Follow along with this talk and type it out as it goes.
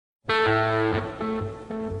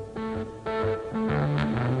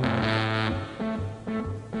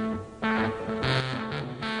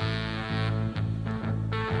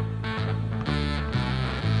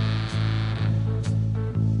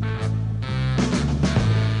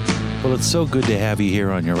Well, it's so good to have you here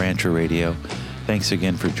on Urantia Radio. Thanks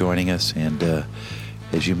again for joining us. And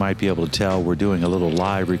as you might be able to tell, we're doing a little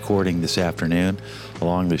live recording this afternoon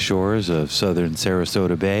along the shores of southern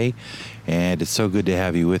Sarasota Bay. And it's so good to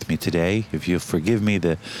have you with me today. If you'll forgive me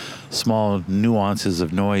the small nuances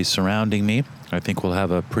of noise surrounding me, I think we'll have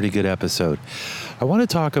a pretty good episode. I want to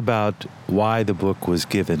talk about why the book was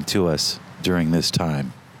given to us during this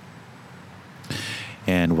time.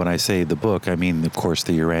 And when I say the book, I mean, of course,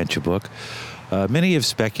 the Urantia book. Many have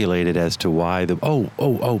speculated as to why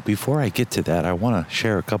before I get to that, I want to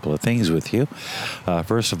share a couple of things with you.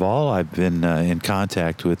 First of all, I've been in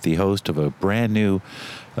contact with the host of a brand new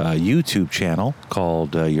YouTube channel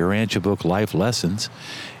called Urantia Book Life Lessons,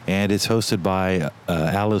 and it's hosted by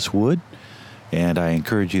Alice Wood. And I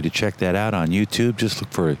encourage you to check that out on YouTube. Just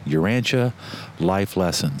look for Urantia Life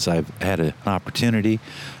Lessons. I've had an opportunity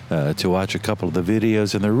to watch a couple of the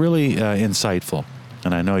videos, and they're really insightful,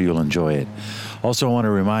 and I know you'll enjoy it. Also, I want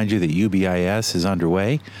to remind you that UBIS is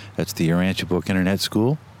underway. That's the Urantia Book Internet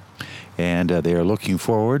School, and they are looking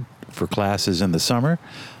forward for classes in the summer.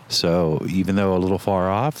 So even though a little far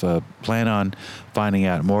off, plan on finding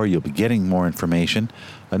out more. You'll be getting more information,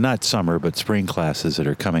 not summer, but spring classes that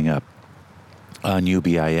are coming up on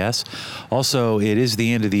UBIS. Also, it is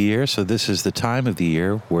the end of the year, so this is the time of the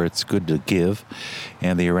year where it's good to give.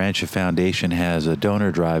 And the Urantia Foundation has a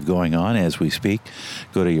donor drive going on as we speak.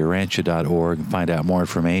 Go to urantia.org and find out more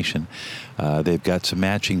information. They've got some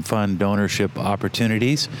matching fund donorship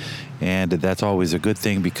opportunities, and that's always a good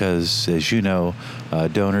thing because, as you know,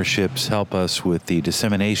 donorships help us with the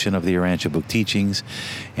dissemination of the Urantia book teachings,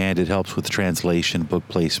 and it helps with translation, book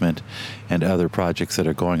placement, and other projects that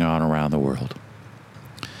are going on around the world.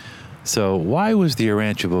 So why was the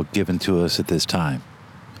Urantia book given to us at this time?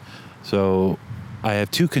 So I have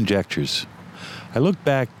two conjectures. I look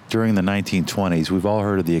back during the 1920s. We've all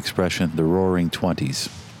heard of the expression, the Roaring Twenties.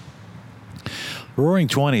 The Roaring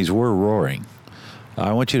Twenties were roaring.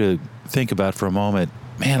 I want you to think about for a moment,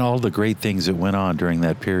 man, all the great things that went on during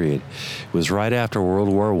that period. It was right after World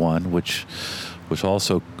War I, which was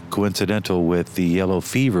also coincidental with the yellow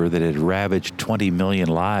fever that had ravaged 20 million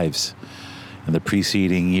lives in the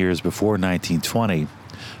preceding years before 1920.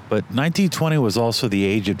 But 1920 was also the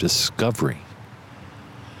age of discovery.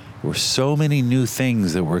 There were so many new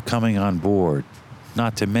things that were coming on board,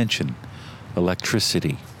 not to mention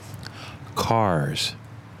electricity, cars,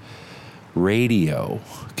 radio,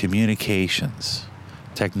 communications,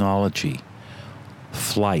 technology,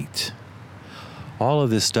 flight. All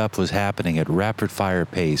of this stuff was happening at rapid fire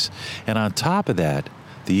pace. And on top of that,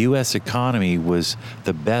 the U.S. economy was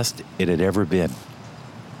the best it had ever been.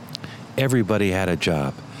 Everybody had a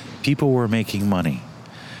job. People were making money.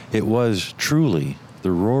 It was truly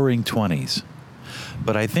the Roaring Twenties.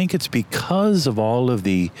 But I think it's because of all of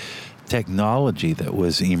the technology that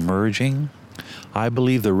was emerging. I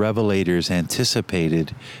believe the Revelators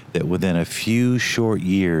anticipated that within a few short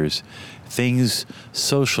years, things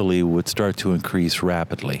socially would start to increase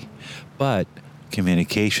rapidly. But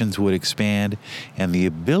communications would expand, and the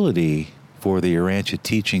ability for the Urantia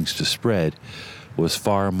teachings to spread was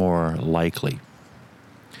far more likely.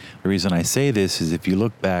 The reason I say this is if you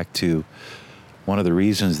look back to one of the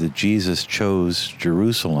reasons that Jesus chose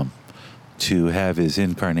Jerusalem to have his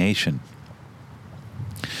incarnation,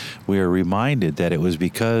 we are reminded that it was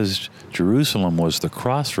because Jerusalem was the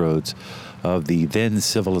crossroads of the then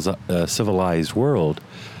civilized world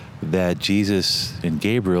that Jesus and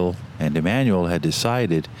Gabriel and Emmanuel had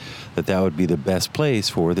decided that that would be the best place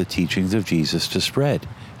for the teachings of Jesus to spread.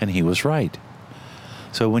 And he was right.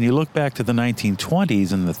 So when you look back to the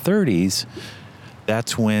 1920s and the 30s,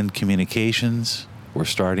 that's when communications were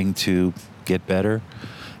starting to get better.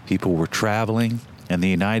 People were traveling. And the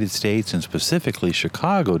United States, and specifically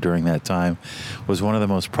Chicago during that time, was one of the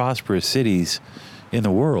most prosperous cities in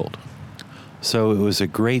the world. So it was a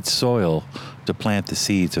great soil to plant the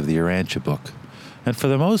seeds of the Urantia book. And for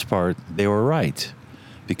the most part, they were right.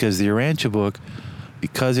 Because the Urantia book,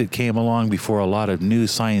 because it came along before a lot of new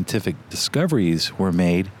scientific discoveries were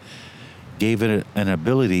made, gave it an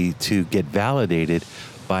ability to get validated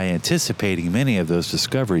by anticipating many of those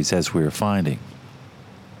discoveries as we were finding.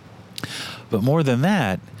 But more than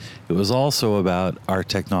that, it was also about our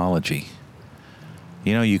technology.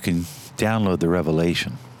 You know, you can download the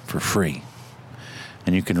Revelation for free,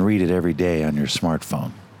 and you can read it every day on your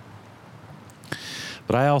smartphone.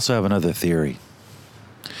 But I also have another theory,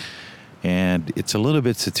 and it's a little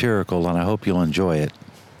bit satirical, and I hope you'll enjoy it,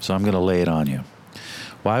 so I'm going to lay it on you.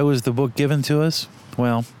 Why was the book given to us?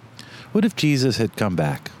 Well, what if Jesus had come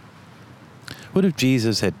back? What if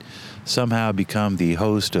Jesus had somehow become the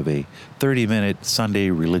host of a 30-minute Sunday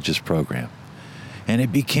religious program. And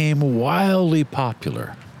it became wildly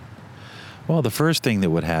popular. Well, the first thing that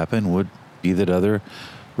would happen would be that other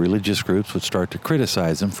religious groups would start to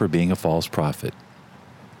criticize him for being a false prophet.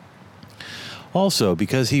 Also,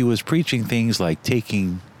 because he was preaching things like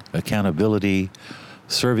taking accountability,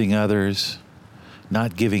 serving others,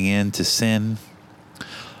 not giving in to sin,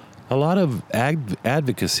 a lot of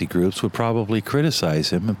advocacy groups would probably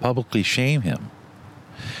criticize him and publicly shame him.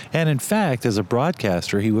 And in fact, as a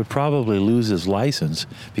broadcaster, he would probably lose his license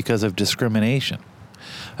because of discrimination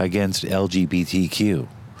against LGBTQ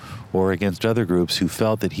or against other groups who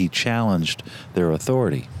felt that he challenged their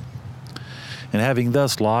authority. And having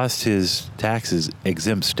thus lost his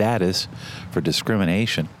tax-exempt status for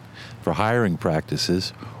discrimination, for hiring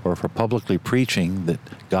practices, or for publicly preaching that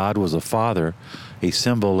God was a father, a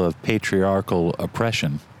symbol of patriarchal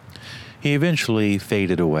oppression, he eventually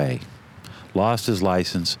faded away, lost his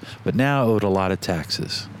license, but now owed a lot of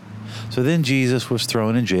taxes. So then Jesus was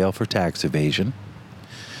thrown in jail for tax evasion,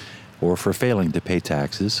 or for failing to pay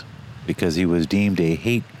taxes, because he was deemed a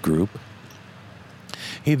hate group.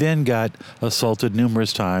 He then got assaulted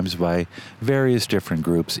numerous times by various different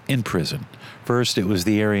groups in prison. First, it was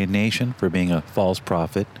the Aryan Nation for being a false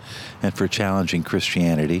prophet and for challenging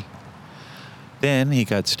Christianity. Then he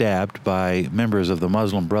got stabbed by members of the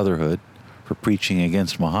Muslim Brotherhood for preaching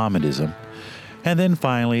against Mohammedanism. And then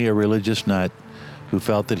finally, a religious nut who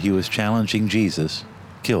felt that he was challenging Jesus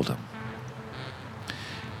killed him.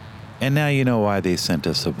 And now you know why they sent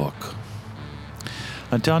us a book.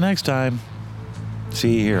 Until next time,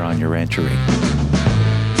 see you here on Urantia Radio.